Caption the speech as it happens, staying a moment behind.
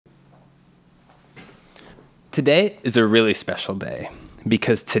Today is a really special day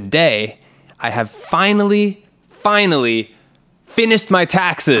because today I have finally finished my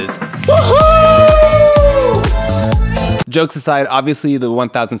taxes. Woohoo! Jokes aside, obviously the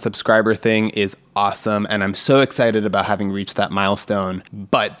 1,000 subscriber thing is awesome and I'm so excited about having reached that milestone.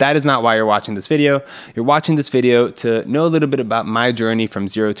 But that is not why you're watching this video. You're watching this video to know a little bit about my journey from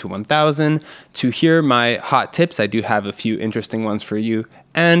 0 to 1,000, to hear my hot tips. I do have a few interesting ones for you,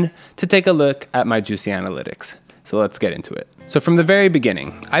 and to take a look at my juicy analytics. So let's get into it. So from the very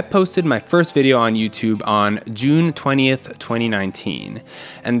beginning, I posted my first video on YouTube on June 20th, 2019.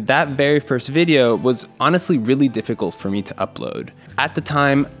 And that very first video was honestly really difficult for me to upload. At the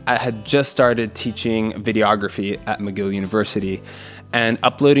time, I had just started teaching videography at McGill University, and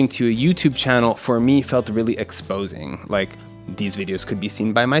uploading to a YouTube channel for me felt really exposing. Like, these videos could be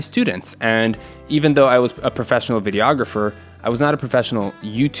seen by my students. And even though I was a professional videographer, I was not a professional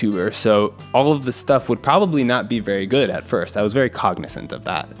YouTuber, so all of the stuff would probably not be very good at first. I was very cognizant of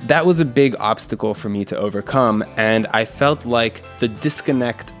that. That was a big obstacle for me to overcome, and I felt like the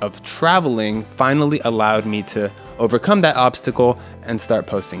disconnect of traveling finally allowed me to overcome that obstacle and start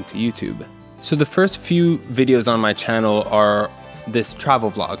posting to YouTube. So the first few videos on my channel are this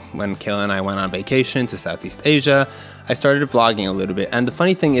travel vlog. When Kayla and I went on vacation to Southeast Asia, I started vlogging a little bit. And the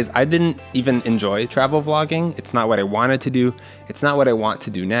funny thing is, I didn't even enjoy travel vlogging. It's not what I wanted to do. It's not what I want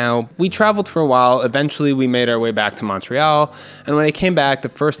to do now. We traveled for a while. Eventually, we made our way back to Montreal. And when I came back, the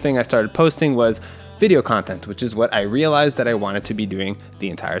first thing I started posting was video content, which is what I realized that I wanted to be doing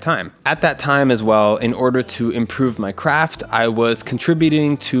the entire time. At that time as well, in order to improve my craft, I was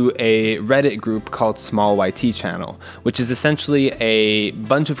contributing to a Reddit group called Small YT Channel, which is essentially a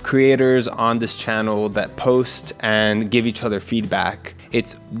bunch of creators on this channel that post and give each other feedback.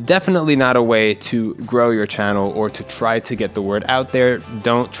 It's definitely not a way to grow your channel or to try to get the word out there.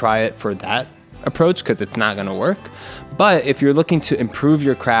 Don't try it for that approach because it's not gonna work. But if you're looking to improve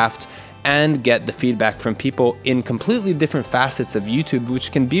your craft and get the feedback from people in completely different facets of YouTube,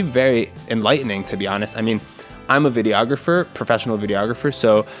 which can be very enlightening, to be honest. I mean, I'm a videographer, professional videographer,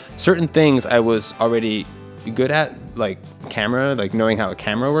 so certain things I was already good at, like camera, like knowing how a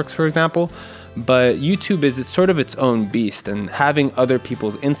camera works, for example. But YouTube is sort of its own beast, and having other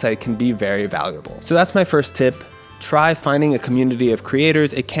people's insight can be very valuable. So that's my first tip. Try finding a community of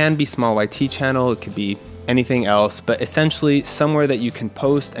creators. It can be Small YT Channel, it could be anything else, but essentially somewhere that you can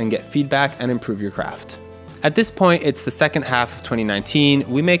post and get feedback and improve your craft. At this point, it's the second half of 2019.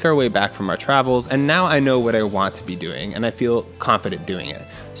 We make our way back from our travels, and now I know what I want to be doing, and I feel confident doing it.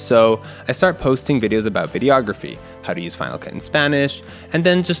 So I start posting videos about videography, how to use Final Cut in Spanish, and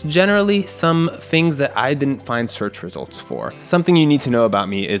then just generally some things that I didn't find search results for. Something you need to know about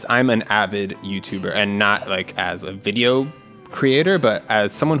me is I'm an avid YouTuber, and not like as a video creator, but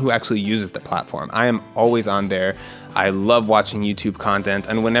as someone who actually uses the platform. I am always on there. I love watching YouTube content,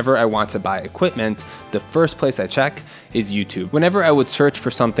 and whenever I want to buy equipment, the first place I check is YouTube. Whenever I would search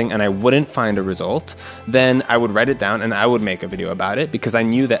for something and I wouldn't find a result, then I would write it down and I would make a video about it, because I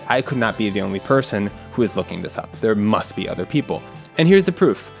knew that I could not be the only person who is looking this up. There must be other people. And here's the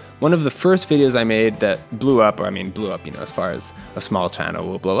proof. One of the first videos I made that blew up, or I mean blew up, you know, as far as a small channel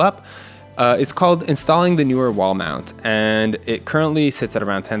will blow up, it's called Installing the Newer Wall Mount, and it currently sits at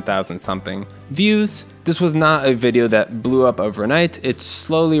around 10,000 something views. This was not a video that blew up overnight. It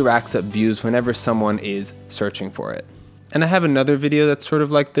slowly racks up views whenever someone is searching for it. And I have another video that's sort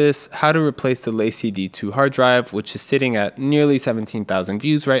of like this, how to replace the LaCie D2 hard drive, which is sitting at nearly 17,000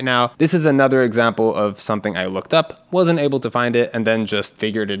 views right now. This is another example of something I looked up, wasn't able to find it, and then just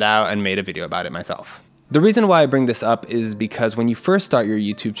figured it out and made a video about it myself. The reason why I bring this up is because when you first start your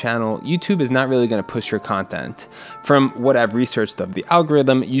YouTube channel, YouTube is not really going to push your content. From what I've researched of the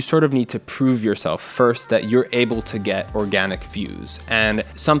algorithm, you sort of need to prove yourself first that you're able to get organic views. And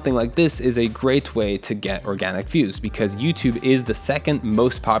something like this is a great way to get organic views, because YouTube is the second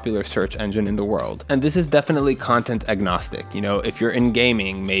most popular search engine in the world. And this is definitely content agnostic. You know, if you're in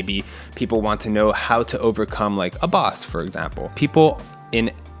gaming, maybe people want to know how to overcome like a boss, for example. People in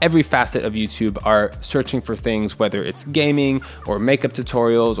every facet of YouTube are searching for things, whether it's gaming or makeup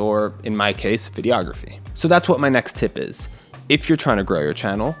tutorials, or in my case, videography. So that's what my next tip is. If you're trying to grow your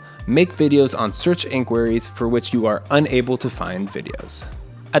channel, make videos on search inquiries for which you are unable to find videos.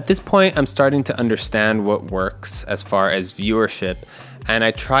 At this point, I'm starting to understand what works as far as viewership, and I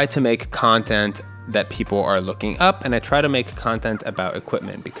try to make content that people are looking up, and I try to make content about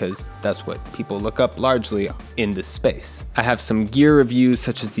equipment because that's what people look up largely in this space. I have some gear reviews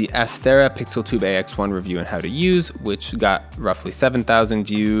such as the Astera PixelTube AX1 review and how to use, which got roughly 7,000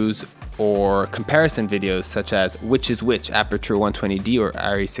 views, or comparison videos such as which is which, Aperture 120D or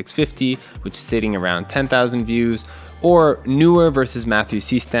RE650, which is sitting around 10,000 views, or Newer versus Matthew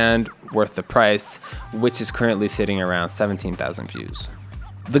C-Stand, worth the price, which is currently sitting around 17,000 views.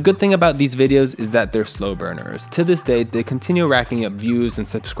 The good thing about these videos is that they're slow burners. To this day, they continue racking up views and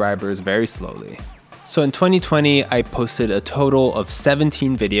subscribers very slowly. So in 2020, I posted a total of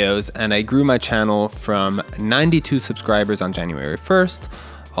 17 videos and I grew my channel from 92 subscribers on January 1st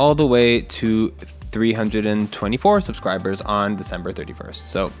all the way to 324 subscribers on December 31st.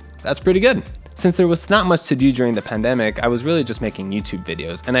 So that's pretty good. Since there was not much to do during the pandemic, I was really just making YouTube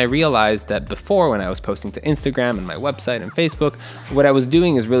videos, and I realized that before, when I was posting to Instagram and my website and Facebook, what I was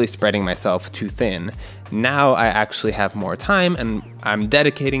doing is really spreading myself too thin. Now I actually have more time and I'm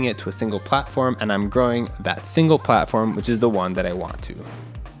dedicating it to a single platform, and I'm growing that single platform, which is the one that I want to.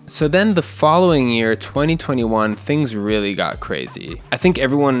 So then the following year, 2021, things really got crazy. I think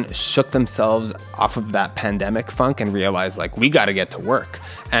everyone shook themselves off of that pandemic funk and realized, like, we gotta get to work.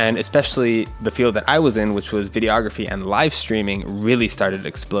 And especially the field that I was in, which was videography and live streaming, really started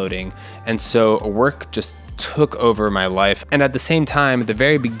exploding. And so work just took over my life. And at the same time, at the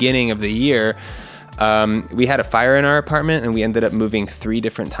very beginning of the year, we had a fire in our apartment and we ended up moving 3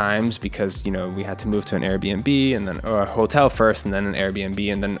 different times because, you know, we had to move to an Airbnb and then a hotel first and then an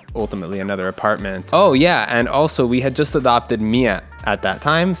Airbnb and then ultimately another apartment. Oh yeah, and also we had just adopted Mia at that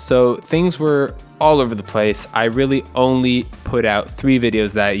time, so things were all over the place. I really only put out 3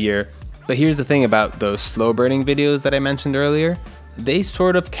 videos that year. But here's the thing about those slow burning videos that I mentioned earlier. They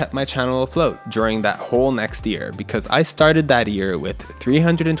sort of kept my channel afloat during that whole next year, because I started that year with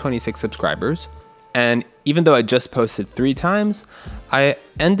 326 subscribers. And even though I just posted 3 times, I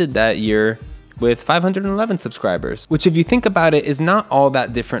ended that year with 511 subscribers, which, if you think about it, is not all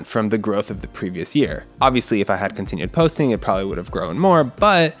that different from the growth of the previous year. Obviously, if I had continued posting, it probably would have grown more,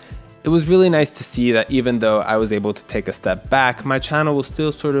 but it was really nice to see that even though I was able to take a step back, my channel was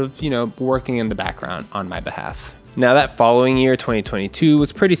still sort of, you know, working in the background on my behalf. Now that following year, 2022,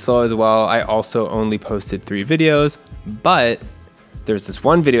 was pretty slow as well. I also only posted 3 videos, but there's this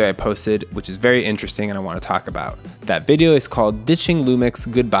one video I posted which is very interesting and I want to talk about. That video is called Ditching Lumix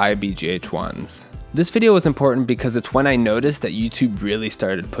Goodbye BGH1s. This video was important because it's when I noticed that YouTube really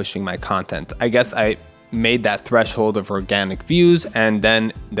started pushing my content. I guess I made that threshold of organic views and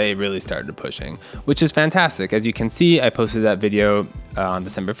then they really started pushing, which is fantastic. As you can see, I posted that video on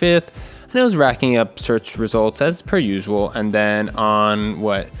December 5th and it was racking up search results as per usual. And then on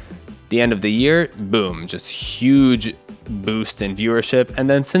the end of the year, boom, just huge boost in viewership, and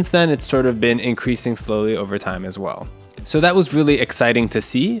then since then it's sort of been increasing slowly over time as well. So that was really exciting to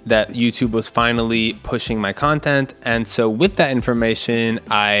see that YouTube was finally pushing my content. And so with that information,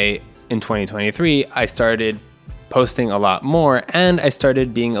 in 2023 I started posting a lot more and I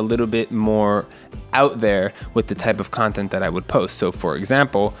started being a little bit more out there with the type of content that I would post. So for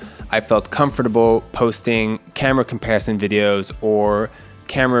example, I felt comfortable posting camera comparison videos or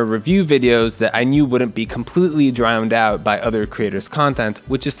camera review videos that I knew wouldn't be completely drowned out by other creators' content,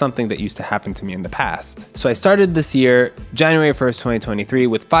 which is something that used to happen to me in the past. So I started this year, January 1st, 2023,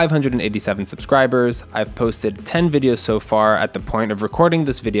 with 587 subscribers. I've posted 10 videos so far at the point of recording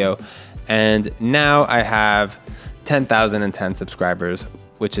this video, and now I have 10,010 subscribers,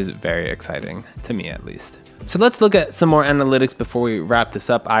 which is very exciting, to me at least. So let's look at some more analytics before we wrap this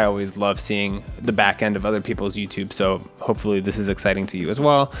up. I always love seeing the back end of other people's YouTube, so hopefully this is exciting to you as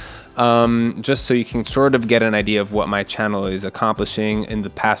well. Just so you can sort of get an idea of what my channel is accomplishing. In the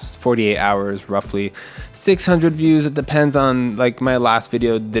past 48 hours, roughly 600 views. It depends on, like, my last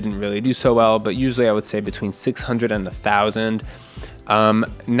video didn't really do so well, but usually I would say between 600 and 1,000.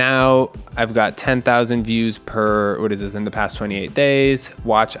 Now I've got 10,000 views per, in the past 28 days.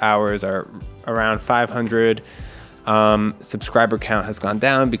 Watch hours are around 500. Subscriber count has gone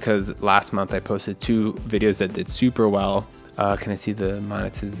down because last month I posted 2 videos that did super well. Can I see the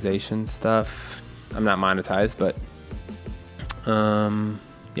monetization stuff? I'm not monetized, but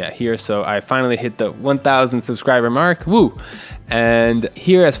yeah, here. So I finally hit the 1,000 subscriber mark. Woo! And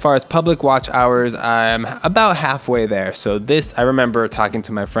here, as far as public watch hours, I'm about halfway there. So this, I remember talking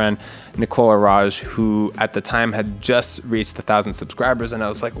to my friend Nicola Raj, who at the time had just reached 1,000 subscribers, and I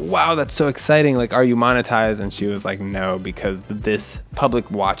was like, wow, that's so exciting. Like, are you monetized? And she was like, no, because this public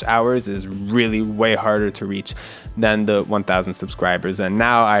watch hours is really way harder to reach than the 1,000 subscribers. And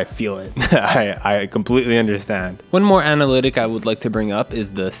now I feel it. I completely understand. One more analytic I would like to bring up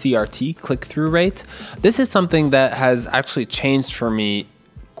is the CRT, click-through rate. This is something that has actually changed for me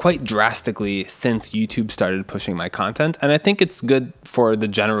quite drastically since YouTube started pushing my content. And I think it's good for the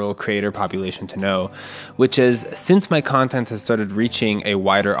general creator population to know, which is since my content has started reaching a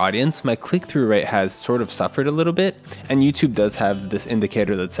wider audience, my click-through rate has sort of suffered a little bit. And YouTube does have this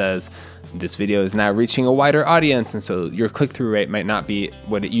indicator that says, this video is now reaching a wider audience, and so your click-through rate might not be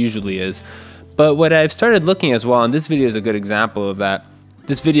what it usually is. But what I've started looking as well, and this video is a good example of that,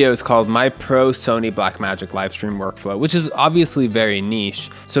 this video is called My Pro Sony Blackmagic Livestream Workflow, which is obviously very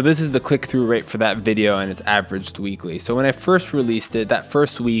niche. So this is the click-through rate for that video, and it's averaged weekly. So when I first released it, that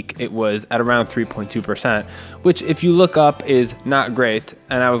first week, it was at around 3.2%, which if you look up is not great.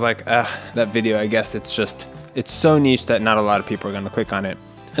 And I was like, that video, I guess it's so niche that not a lot of people are gonna click on it.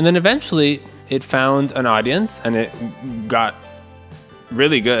 And then eventually it found an audience and it got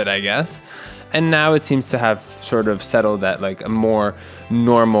really good, I guess. And now it seems to have sort of settled at like a more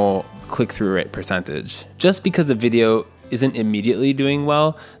normal click-through rate percentage. Just because a video isn't immediately doing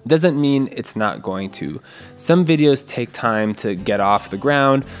well doesn't mean it's not going to. Some videos take time to get off the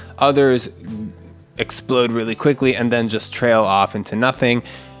ground, others explode really quickly and then just trail off into nothing.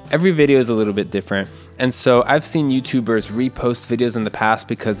 Every video is a little bit different. And so I've seen YouTubers repost videos in the past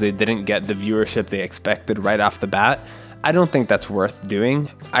because they didn't get the viewership they expected right off the bat. I don't think that's worth doing.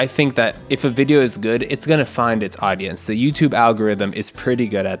 I think that if a video is good, it's gonna find its audience. The YouTube algorithm is pretty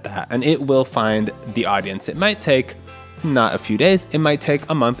good at that, and it will find the audience. It might take not a few days, it might take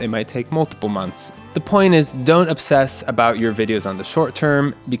a month, it might take multiple months. The point is, don't obsess about your videos on the short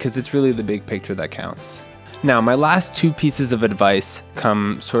term because it's really the big picture that counts. Now, my last two pieces of advice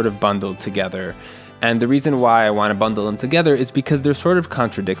come sort of bundled together. And the reason why I wanna bundle them together is because they're sort of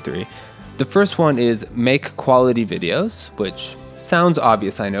contradictory. The first one is make quality videos, which sounds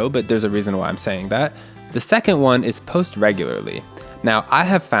obvious, I know, but there's a reason why I'm saying that. The second one is post regularly. Now, I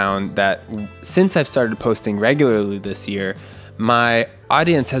have found that since I've started posting regularly this year, my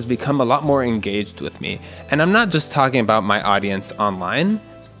audience has become a lot more engaged with me. And I'm not just talking about my audience online.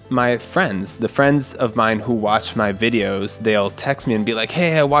 My friends, the friends of mine who watch my videos, they'll text me and be like,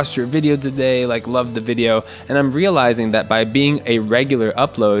 hey, I watched your video today, like loved the video. And I'm realizing that by being a regular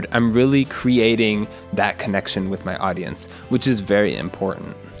upload, I'm really creating that connection with my audience, which is very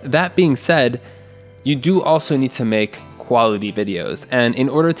important. That being said, you do also need to make quality videos. And in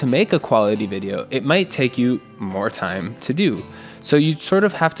order to make a quality video, it might take you more time to do. So you sort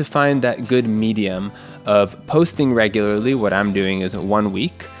of have to find that good medium of posting regularly. What I'm doing is 1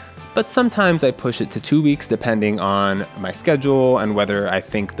 week. But sometimes I push it to 2 weeks depending on my schedule and whether I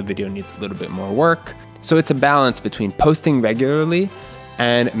think the video needs a little bit more work. So it's a balance between posting regularly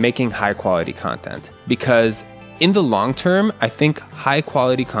and making high quality content. Because in the long term, I think high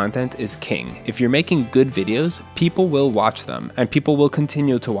quality content is king. If you're making good videos, people will watch them and people will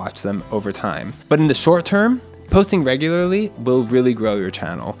continue to watch them over time. But in the short term, posting regularly will really grow your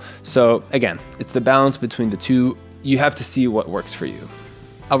channel. So again, it's the balance between the two. You have to see what works for you.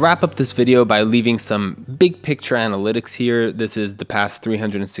 I'll wrap up this video by leaving some big picture analytics here. This is the past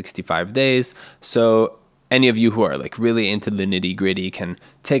 365 days. So any of you who are like really into the nitty gritty can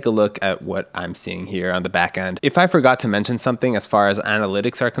take a look at what I'm seeing here on the back end. If I forgot to mention something as far as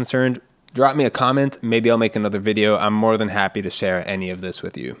analytics are concerned, drop me a comment. Maybe I'll make another video. I'm more than happy to share any of this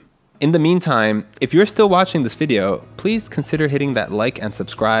with you. In the meantime, if you're still watching this video, please consider hitting that like and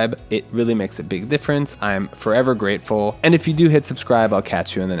subscribe. It really makes a big difference. I'm forever grateful. And if you do hit subscribe, I'll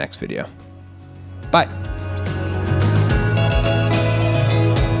catch you in the next video. Bye.